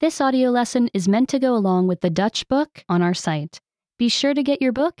This audio lesson is meant to go along with the Dutch book on our site. Be sure to get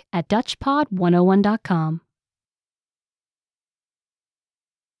your book at DutchPod101.com.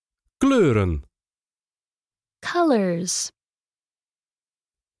 Kleuren. Colors.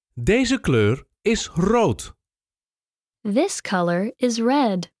 Deze kleur is rood. This color is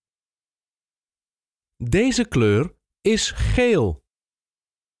red. Deze kleur is geel.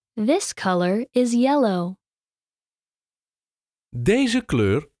 This color is yellow. Deze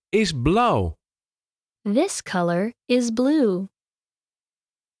kleur is blauw. This color is blue.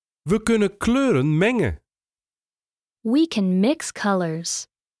 We kunnen kleuren mengen. We can mix colors.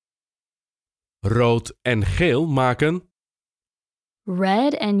 Rood en geel maken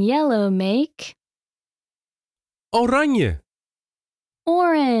Red and yellow make oranje.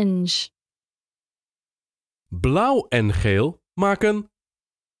 orange. Blauw en geel maken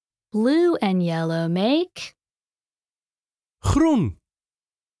Blue and yellow make groen.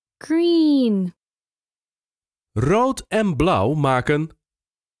 green. Rood en blauw maken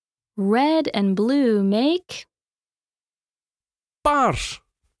Red and blue make paars.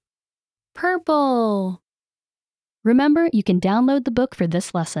 purple. Remember, you can download the book for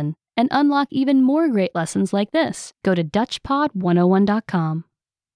this lesson and unlock even more great lessons like this. Go to DutchPod101.com.